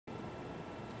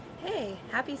Hey,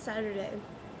 happy Saturday.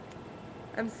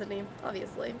 I'm Sydney,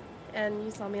 obviously, and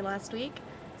you saw me last week,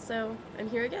 so I'm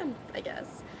here again, I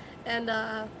guess. And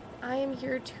I am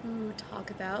here to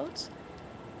talk about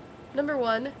number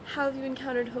one, how have you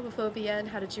encountered homophobia and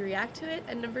how did you react to it?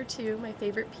 And number two, my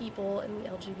favorite people in the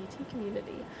LGBT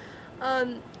community.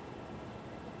 Um,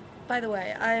 by the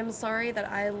way, I am sorry that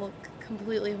I look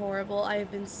completely horrible. I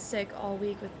have been sick all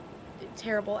week with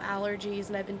terrible allergies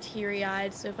and I've been teary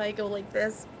eyed, so if I go like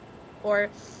this,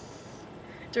 or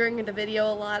during the video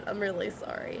a lot, I'm really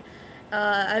sorry.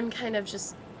 I'm kind of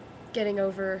just getting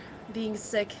over being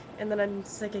sick, and then I'm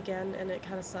sick again, and it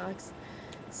kind of sucks.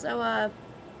 So,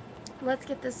 let's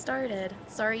get this started.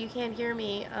 Sorry you can't hear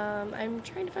me. I'm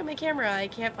trying to find my camera. I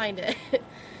can't find it.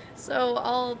 So,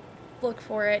 I'll look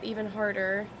for it even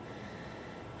harder.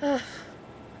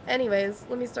 Anyways,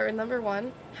 let me start with number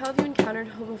one. How have you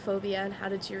encountered homophobia, and how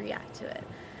did you react to it?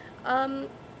 Um,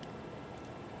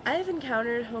 I've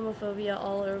encountered homophobia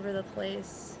all over the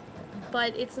place,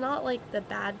 but it's not like the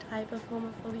bad type of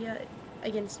homophobia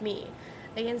against me.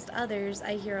 Against others,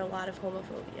 I hear a lot of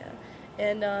homophobia.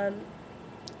 And,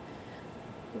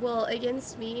 well,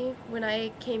 against me, when I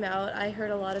came out, I heard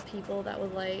a lot of people that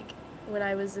would, like, when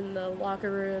I was in the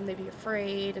locker room, they'd be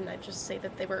afraid, and I'd just say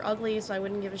that they were ugly, so I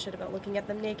wouldn't give a shit about looking at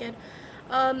them naked.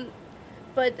 Um,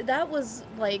 but that was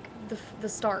like the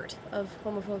start of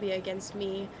homophobia against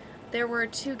me. There were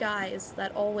two guys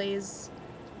that always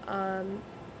um,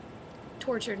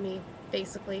 tortured me,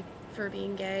 basically, for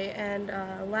being gay. And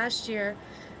last year,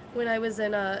 when I was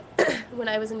in a when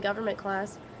I was in government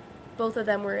class, both of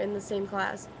them were in the same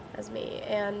class as me,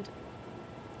 and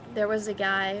there was a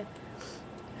guy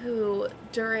who,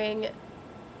 during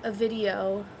a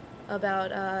video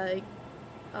about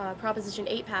Proposition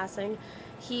 8 passing,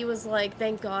 he was like,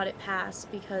 thank God it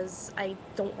passed because I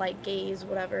don't like gays,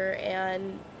 whatever,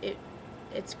 and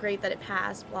it's great that it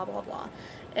passed, blah, blah, blah.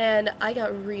 And I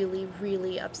got really,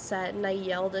 really upset, and I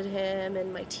yelled at him,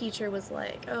 and my teacher was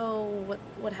like, oh,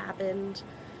 what happened?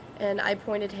 And I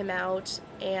pointed him out,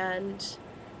 and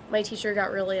my teacher got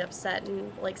really upset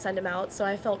and like sent him out, so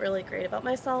I felt really great about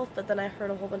myself, but then I heard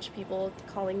a whole bunch of people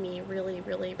calling me really,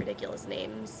 really ridiculous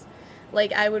names.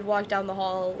 Like I would walk down the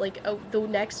hall, like the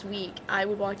next week I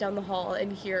would walk down the hall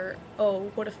and hear,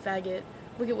 oh, what a faggot.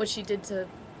 Look at what she did to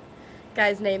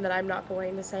guy's name that I'm not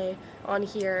going to say on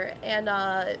here. And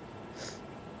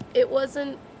it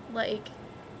wasn't like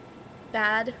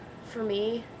bad for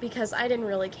me because I didn't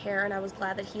really care and I was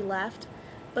glad that he left.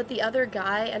 But the other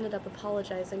guy ended up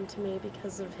apologizing to me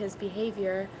because of his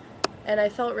behavior, and I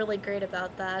felt really great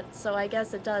about that. So I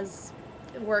guess it does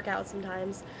work out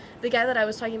sometimes. The guy that I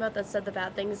was talking about that said the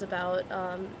bad things about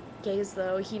gays,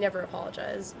 though, he never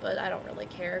apologized, but I don't really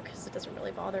care because it doesn't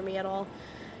really bother me at all.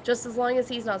 Just as long as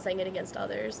he's not saying it against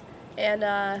others. And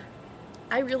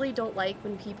I really don't like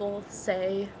when people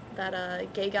say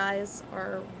that gay guys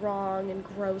are wrong and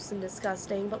gross and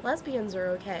disgusting, but lesbians are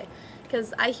okay.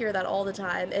 Because I hear that all the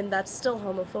time, and that's still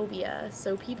homophobia.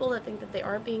 So people that think that they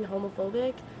aren't being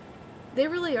homophobic, they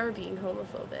really are being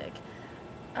homophobic.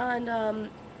 And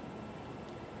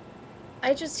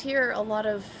I just hear a lot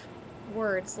of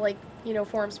words like,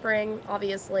 form spring,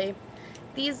 obviously.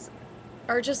 These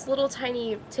are just little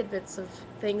tiny tidbits of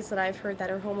things that I've heard that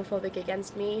are homophobic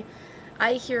against me.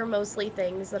 I hear mostly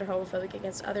things that are homophobic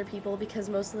against other people because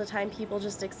most of the time people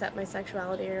just accept my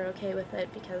sexuality and are okay with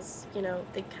it because,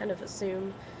 they kind of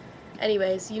assume.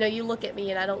 Anyways, you look at me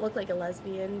and I don't look like a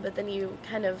lesbian, but then you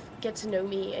kind of get to know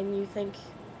me and you think,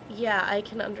 yeah, I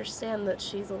can understand that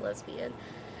she's a lesbian.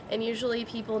 And usually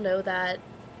people know that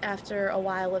after a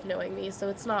while of knowing me, so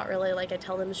it's not really like I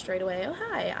tell them straight away, oh,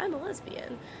 hi, I'm a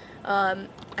lesbian.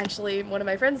 Actually, one of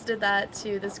my friends did that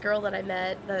to this girl that I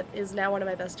met that is now one of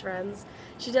my best friends.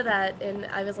 She did that, and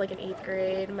I was like in 8th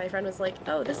grade, and my friend was like,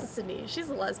 oh, this is Sydney, she's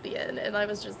a lesbian. And I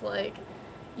was just like,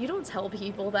 you don't tell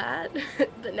people that.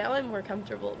 But now I'm more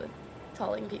comfortable with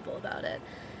telling people about it.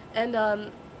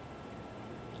 And,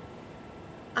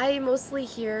 I mostly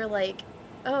hear like,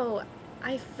 oh,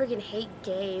 I friggin' hate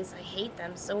gays. I hate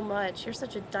them so much. You're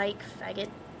such a dyke, faggot,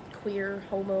 queer,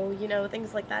 homo,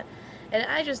 things like that. And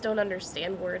I just don't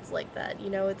understand words like that.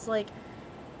 It's like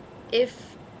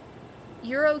if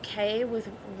you're okay with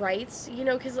rights,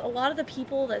 because a lot of the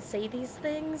people that say these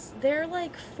things, they're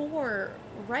like for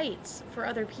rights for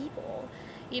other people.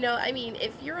 I mean,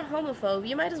 if you're a homophobe,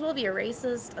 you might as well be a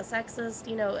racist, a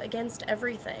sexist, against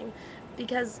everything.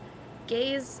 Because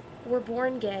gays were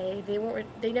born gay.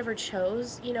 They never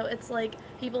chose. It's like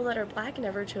people that are black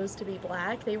never chose to be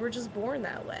black. They were just born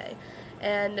that way.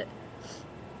 And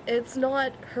it's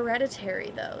not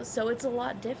hereditary though, so it's a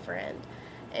lot different.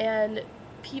 And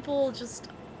people just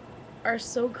are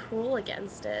so cruel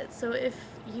against it. So if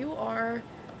you are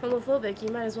homophobic, you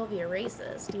might as well be a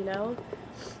racist, you know?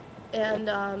 And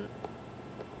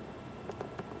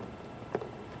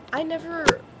I never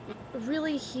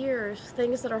really hear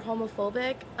things that are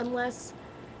homophobic unless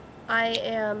I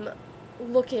am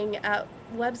looking at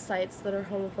websites that are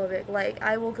homophobic. Like,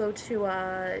 I will go to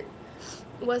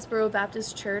Westboro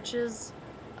Baptist Church's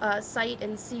site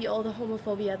and see all the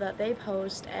homophobia that they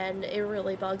post, and it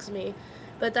really bugs me.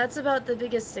 But that's about the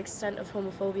biggest extent of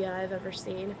homophobia I've ever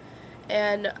seen.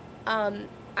 And um,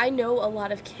 I know a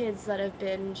lot of kids that have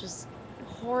been just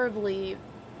horribly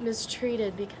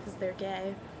mistreated because they're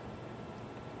gay.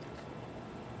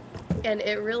 And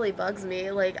it really bugs me.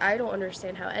 Like, I don't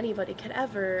understand how anybody could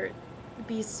ever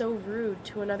be so rude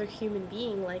to another human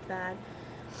being like that.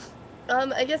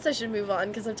 I guess I should move on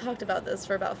because I've talked about this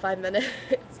for about 5 minutes.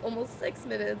 Almost 6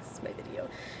 minutes, my video.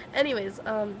 Anyways,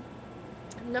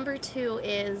 number two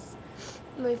is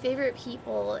my favorite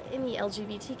people in the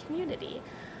LGBT community.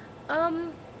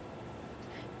 Um,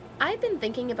 I've been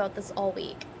thinking about this all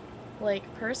week. Like,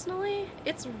 personally,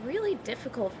 it's really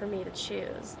difficult for me to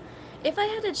choose. If I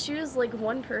had to choose, like,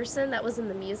 one person that was in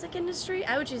the music industry,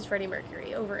 I would choose Freddie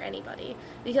Mercury over anybody.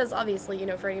 Because, obviously, you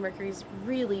know, Freddie Mercury's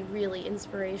really, really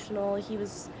inspirational. He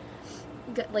was,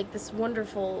 like, this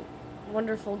wonderful,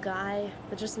 wonderful guy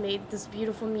that just made this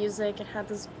beautiful music and had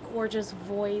this gorgeous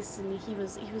voice, and he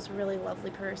was a really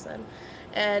lovely person.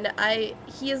 And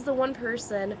he is the one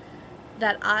person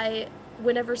that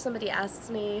whenever somebody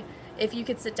asks me if you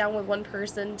could sit down with one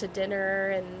person to dinner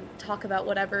and talk about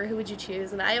whatever, who would you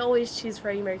choose? And I always choose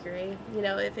Freddie Mercury. You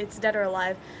know, if it's dead or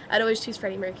alive, I'd always choose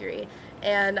Freddie Mercury.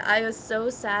 And I was so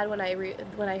sad when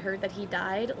when I heard that he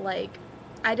died. Like,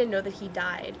 I didn't know that he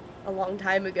died a long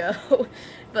time ago,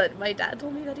 but my dad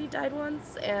told me that he died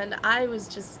once, and I was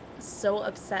just so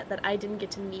upset that I didn't get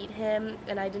to meet him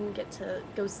and I didn't get to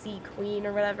go see Queen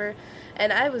or whatever,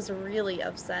 and I was really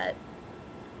upset.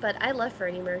 But I love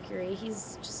Freddie Mercury.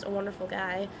 He's just a wonderful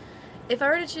guy. If I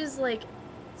were to choose like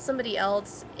somebody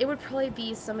else, it would probably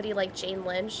be somebody like Jane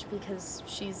Lynch because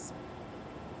she's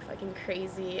fucking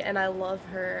crazy and I love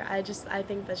her. I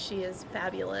think that she is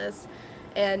fabulous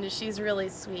and she's really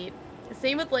sweet.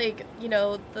 Same with like, you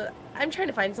know, the I'm trying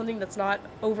to find something that's not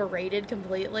overrated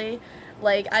completely.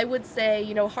 Like I would say,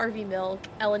 you know, Harvey Milk,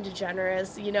 Ellen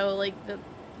DeGeneres, you know, like the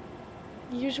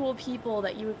usual people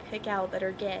that you would pick out that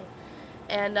are gay.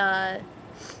 And I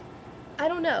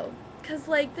don't know, cuz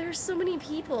like there's so many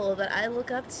people that I look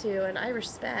up to and I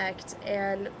respect,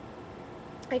 and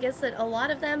I guess that a lot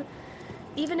of them,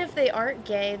 even if they aren't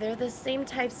gay, they're the same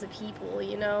types of people,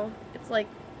 you know? It's like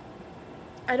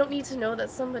I don't need to know that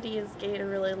somebody is gay to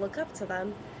really look up to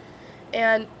them.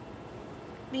 And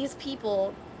these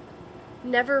people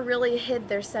never really hid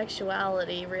their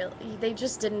sexuality, really. They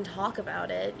just didn't talk about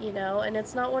it, you know? And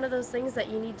it's not one of those things that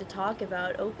you need to talk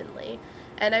about openly.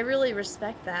 And I really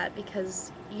respect that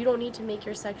because you don't need to make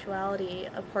your sexuality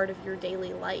a part of your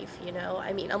daily life, you know?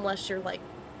 I mean, unless you're like,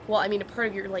 well, I mean, a part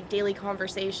of your like daily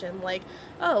conversation, like,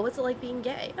 oh, what's it like being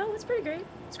gay? Oh, it's pretty great.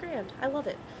 It's grand. I love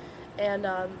it. And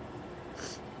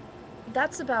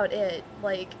that's about it.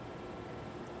 Like,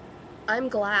 I'm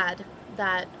glad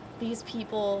that these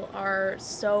people are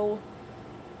so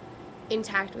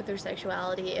intact with their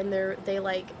sexuality and they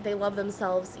love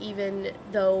themselves, even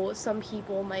though some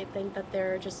people might think that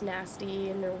they're just nasty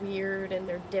and they're weird and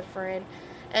they're different.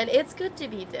 And it's good to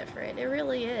be different. It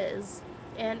really is.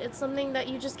 And it's something that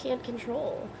you just can't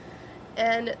control.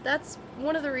 And that's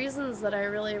one of the reasons that I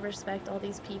really respect all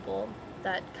these people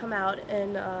that come out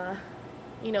and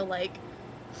you know, like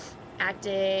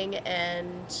acting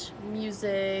and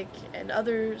music and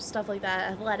other stuff like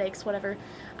that, athletics, whatever.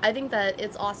 I think that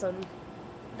it's awesome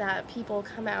that people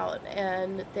come out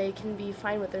and they can be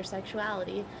fine with their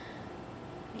sexuality.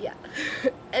 Yeah.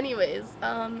 Anyways,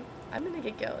 I'm gonna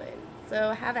get going.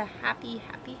 So have a happy,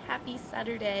 happy, happy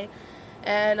Saturday.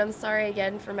 And I'm sorry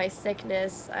again for my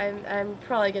sickness. I'm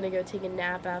probably gonna go take a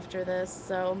nap after this.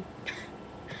 So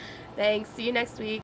thanks. See you next week.